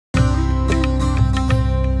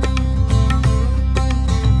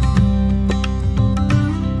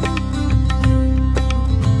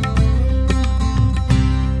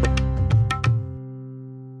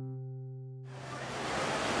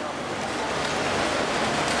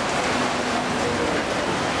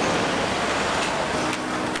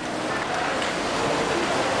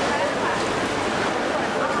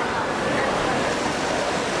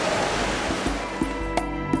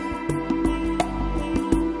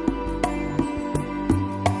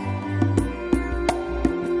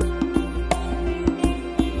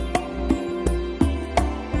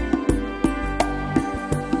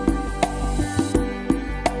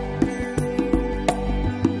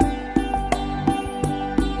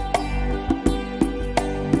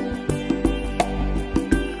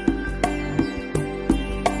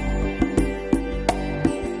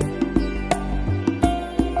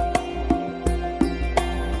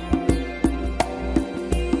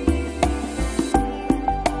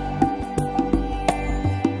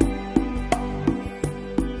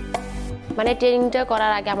মানে ট্রেনিংটা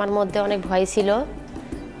করার আগে আমার মধ্যে অনেক ভয় ছিল,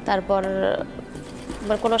 তারপর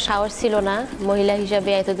আমার কোনো সাহস ছিল না, মহিলা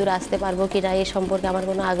হিসাবে এত দূর আসতে পারবো কিনা এই সম্পর্কে আমার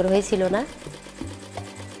কোনো আগ্রহই ছিল না।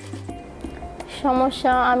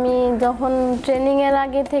 সমস্যা, আমি যখন ট্রেনিংয়ের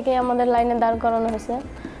আগে থেকে আমাদের লাইনে দাঁড় করানো হয়েছে,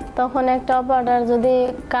 তখন একটা অপারেটর যদি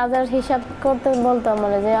কাজের হিসাব করতে বলতো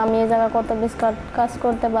আমার যে আমি এই জায়গায় কত পিস কাজ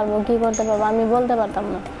করতে পারবো, কি করতে পারবো, আমি বলতে পারতাম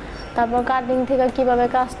না। তারপর কাটিং থেকে কিভাবে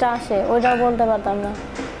কাজটা আসে ওইটাও বলতে পারতাম না,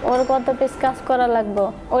 ওর কত পিস কাজ করা লাগবে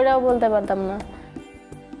ওইটাও বলতে পারতাম না।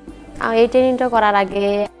 এই ট্রেনিংটা করার আগে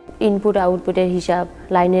ইনপুট আউটপুটের হিসাব,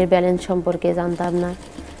 লাইনের ব্যালেন্স সম্পর্কে জানতাম না,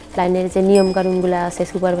 লাইনের যে নিয়মকানুনগুলো আছে,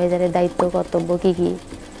 সুপারভাইজারের দায়িত্ব কর্তব্য কী কী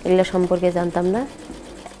এগুলো সম্পর্কে জানতাম না।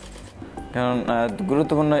 কারণ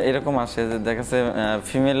গুরুত্বপূর্ণ এরকম আসে যে দেখা যাচ্ছে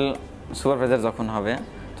ফিমেল সুপারভাইজার যখন হবে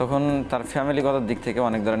তখন তার ফ্যামিলিগত দিক থেকে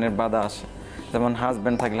অনেক ধরনের বাধা আসে। যেমন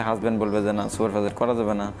হাজব্যান্ড থাকলে হাজব্যান্ড বলবে যে না সুপারভাইজার করা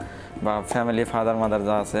যাবে না, বা ফ্যামিলি ফাদার মাদার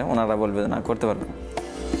যা আছে ওনারা বলবে যে না করতে পারবে না।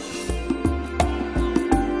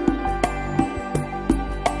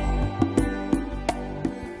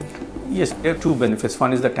 Yes, there are two benefits.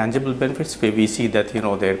 One is the tangible benefits where we see that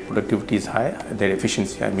their productivity is high, their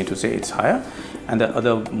efficiency, I mean to say, it's higher. And the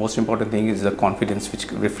other most important thing is the confidence, which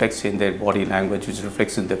reflects in their body language, which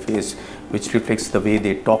reflects in their face, which reflects the way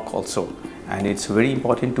they talk also. And it's very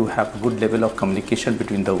important to have good level of communication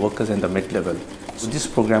between the workers and the mid-level. So this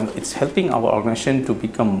program, it's helping our organization to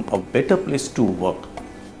become a better place to work.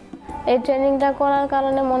 এই ট্রেনিংটা করার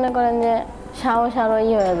কারণে মনে করেন যে সাহস আরো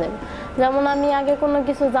হয়ে যাবে। যেমন আমি আগে কোনো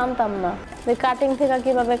কিছু জানতাম না যে কাটিং থেকে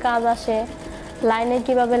কিভাবে কাজ আসে, লাইনে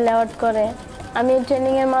কিভাবে লেআউট করে, আমি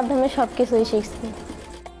ট্রেনিংয়ের মাধ্যমে সব কিছুই শিখছি।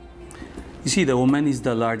 You see, the woman is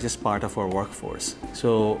the largest part of our workforce.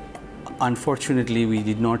 So unfortunately, we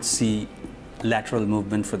did not see lateral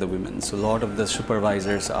movement for the women. So a lot of the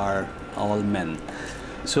supervisors are all men.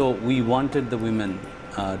 So we wanted the women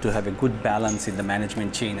to have a good balance in the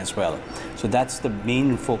management chain as well. So that's the main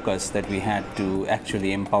focus that we had to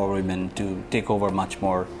actually empower women to take over much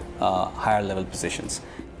more higher level positions.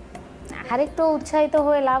 আরেকটু উৎসাহিত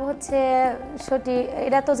হয়ে লাভ হচ্ছে সত্যি,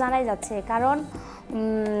 এটা তো জানাই যাচ্ছে, কারণ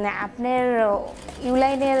আপনার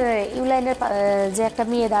ইউলাইনের যে একটা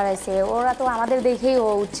মেয়ে দাঁড়াইছে, ওরা তো আমাদের দেখেই ও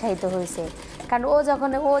উৎসাহিত হয়েছে, কারণ ও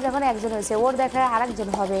যখন একজন হয়েছে ওর দেখায় আরেকজন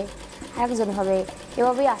হবে,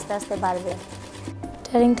 এভাবেই আস্তে আস্তে বাড়বে।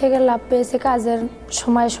 ট্রেনিং থেকে লাভ পেয়েছে, কাজের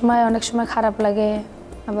সময় অনেক সময় খারাপ লাগে,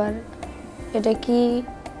 আবার এটা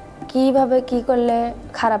কিভাবে কি করলে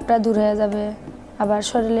খারাপটা দূর হয়ে যাবে, আবার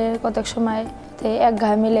শরীরে কতক সময়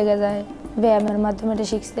একঘেয়েমি লেগে যায়, ব্যায়ামের মাধ্যমে এটা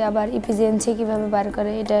শিখছি। আবার ইফিসিয়েন্সি কীভাবে বার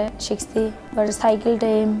করে এটা শিখছি। আবার সাইকেল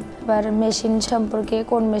টাইম, আবার মেশিন সম্পর্কে,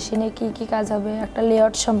 কোন মেশিনে কি কাজ হবে, একটা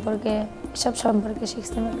লেআউট সম্পর্কে, এসব সম্পর্কে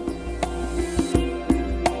শিখছি।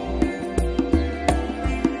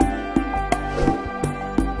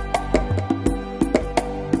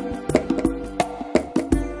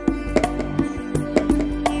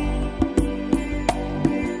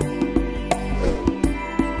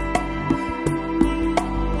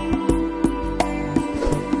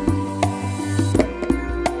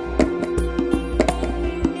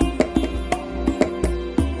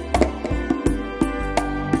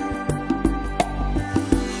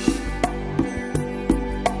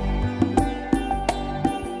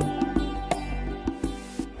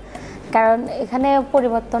 কারণ এখানে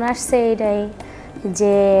পরিবর্তন আসছে এটাই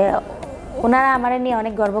যে ওনারা আমার নিয়ে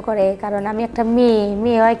অনেক গর্ব করে, কারণ আমি একটা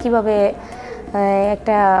মেয়ে হয় কীভাবে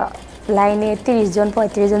একটা লাইনে 30 জন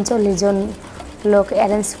 35 জন 40 জন লোক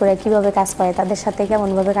অ্যারেঞ্জ করে কীভাবে কাজ করে, তাদের সাথে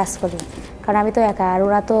কেমনভাবে কাজ করি, কারণ আমি তো একা, আর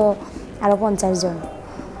ওরা তো আরও 50 জন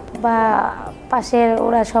বা পাশের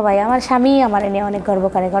ওরা সবাই। আমার স্বামী আমার নিয়ে অনেক গর্ব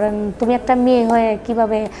করে, কারণ তুমি একটা মেয়ে হয়ে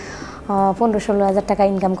কীভাবে 15-16 হাজার টাকা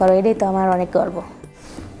ইনকাম করো, এটাই তো আমার অনেক গর্ব।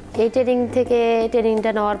 এই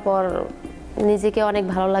ট্রেনিংটা নেওয়ার পর নিজেকে অনেক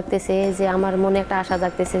ভালো লাগতেছে, যে আমার মনে একটা আশা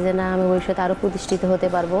জাগতেছে যে না আমি ভবিষ্যতে আরও প্রতিষ্ঠিত হতে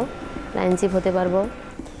পারবো, লাইন চিফ হতে পারবো,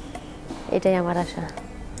 এটাই আমার আশা।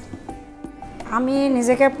 আমি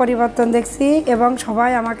নিজেকে পরিবর্তন দেখছি এবং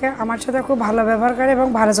সবাই আমার সাথে খুব ভালো ব্যবহার করে এবং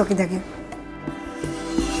ভালো চোখে দেখে।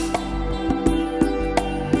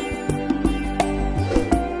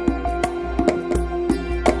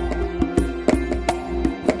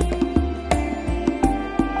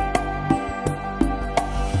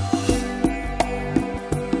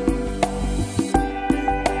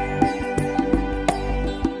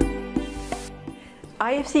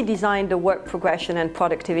 IFC designed a work progression and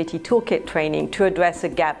productivity toolkit training to address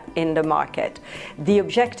a gap in the market. The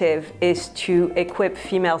objective is to equip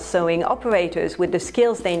female sewing operators with the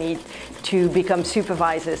skills they need to become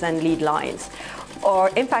supervisors and lead lines.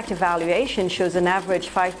 Our impact evaluation shows an average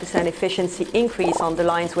 5% efficiency increase on the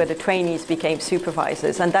lines where the trainees became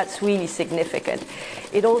supervisors, and that's really significant.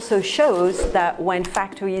 It also shows that when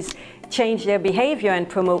factories change their behavior and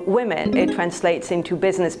promote women, it translates into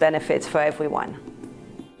business benefits for everyone.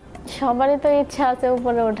 সবারই তো ইচ্ছা আছে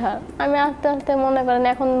উপরে ওঠার। আমি আস্তে আস্তে মনে করেন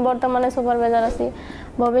এখন বর্তমানে সুপারভাইজার আছি,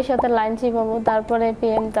 ভবিষ্যতে লাইন চিফ হবো, তারপরে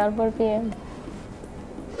পিএম, তারপর পিএম।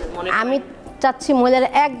 আমি চাচ্ছি মহিলারা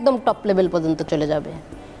একদম টপ লেভেল পর্যন্ত চলে যাবে।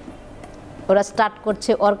 ওরা স্টার্ট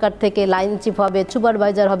করছে ওয়ার্কার থেকে, লাইন চিফ হবে,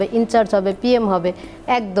 সুপারভাইজার হবে, ইনচার্জ হবে, পিএম হবে,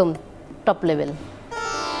 একদম টপ লেভেল।